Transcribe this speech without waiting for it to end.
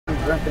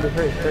run through the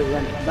hood.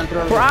 Run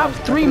through the Bro, I have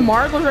 3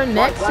 Margos right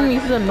next to me.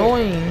 This is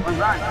annoying.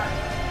 Run.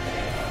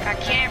 I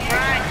can't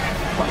run.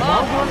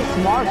 Margo's the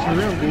smallest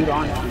room, dude,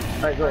 honestly.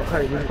 Alright, go,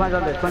 hurry. There's one's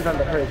on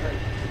the hood.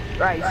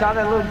 Right, you saw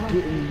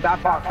that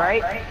that box,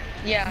 right?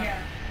 Yeah.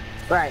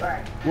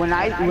 Right. When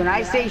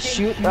I say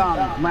shoot, when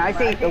I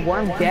say the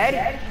worm's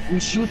dead, you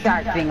shoot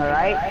that thing,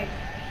 alright?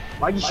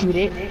 Why'd you shoot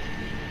it?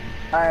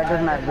 Alright,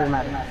 doesn't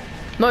matter.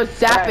 No, it's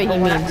zap it, he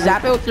means.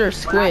 Zap it with your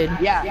squid.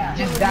 Yeah,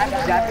 just zap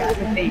it with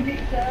the thing.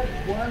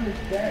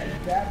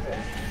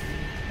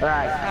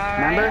 Alright,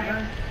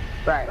 remember?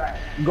 Right.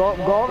 Go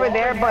over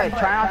there, but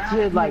try not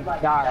to, like,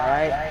 die,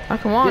 alright? Oh,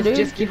 come on, dude.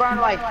 Just keep on,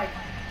 like...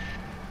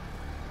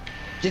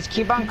 Just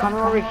keep on coming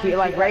over here,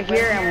 like, right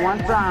here, and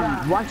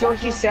once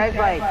Yoshi says,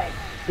 like...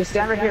 Just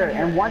stand right here,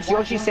 and once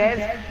Yoshi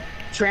says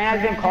train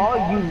has been called,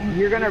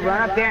 you're gonna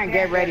run up there and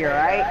get ready,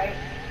 alright?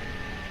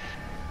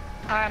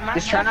 My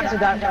Just try not to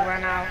die.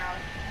 run out.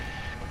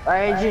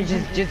 Alright,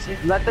 just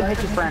let them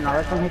hit you right now.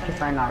 Let them hit you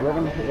right now. Let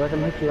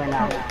them hit you right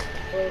now.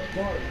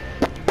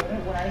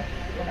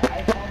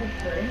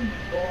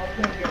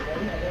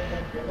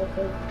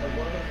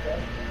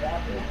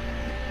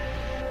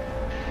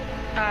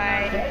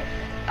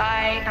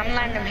 I'm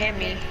letting them hit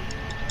me.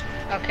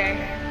 Okay.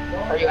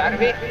 Are you out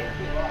of it?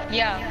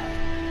 Yeah.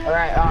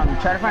 Alright,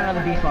 try to find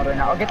another beast mode right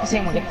now. I'll get the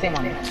same one,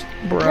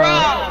 Bro.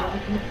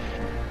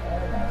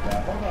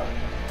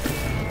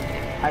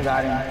 I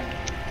got him.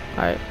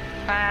 Alright.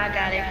 I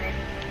got it.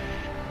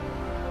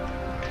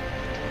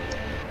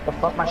 The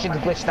fuck, my shit's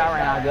glitched out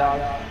right now,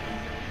 dog.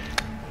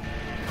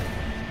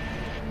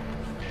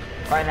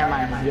 Alright, never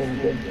mind.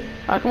 Good.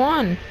 Alright, come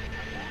on.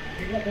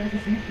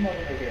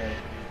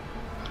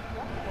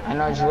 I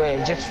know,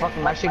 just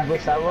fucking my shit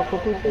glitched out real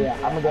quickly, so yeah,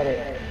 I'm gonna get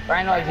it.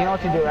 Alright, Noise, you know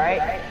what to do,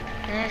 right?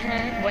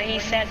 When he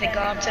says it,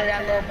 go up to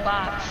that little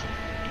box.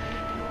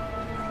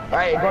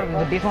 Alright,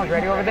 the beast one's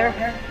ready over there?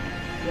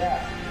 Yeah.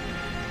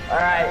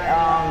 Alright,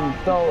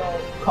 so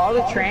call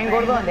the train, go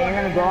to and then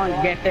you're gonna go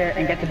and get there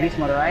and get the beast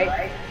mode, alright?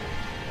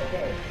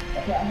 Okay,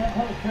 I'm gonna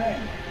call the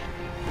train.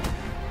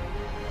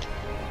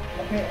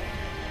 Okay,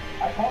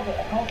 I called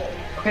it.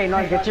 Okay,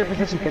 Noise, get your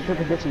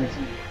positions.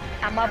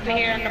 I'm up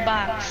here in the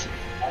box.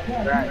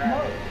 Alright.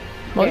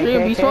 Most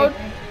okay, beast mode?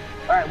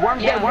 Alright, worm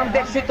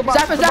dead, sit the box.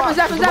 Zap it.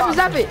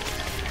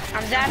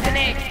 I'm zapping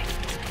it.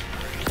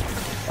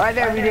 Alright,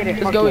 there, we did it.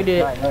 Let's go, we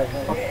did it.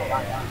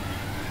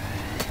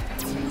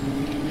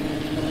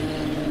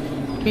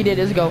 We did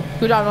it, let's go.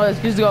 Good job, Noise,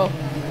 let's go.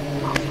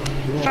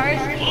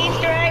 First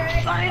Easter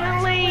egg,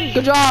 finally!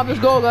 Good job, let's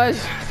go,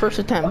 guys. First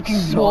attempt.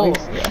 Whoa.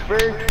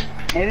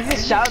 And this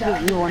is shout out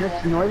to you on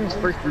this Noise's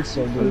first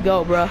Easter egg. Let's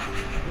go, bro.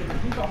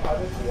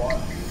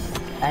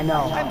 I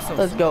know.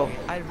 Let's go.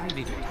 I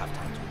really don't have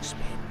time to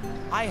explain.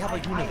 I have a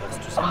universe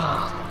to save.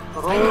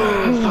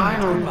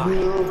 Finally,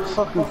 dude.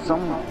 Fucking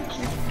someone.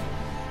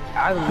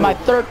 My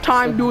 3rd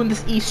time doing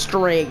this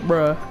Easter egg,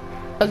 bro.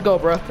 Let's go,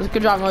 bro.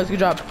 Good job, Noise. Good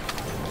job.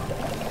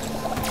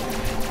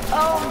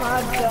 Oh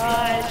my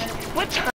gosh. What time?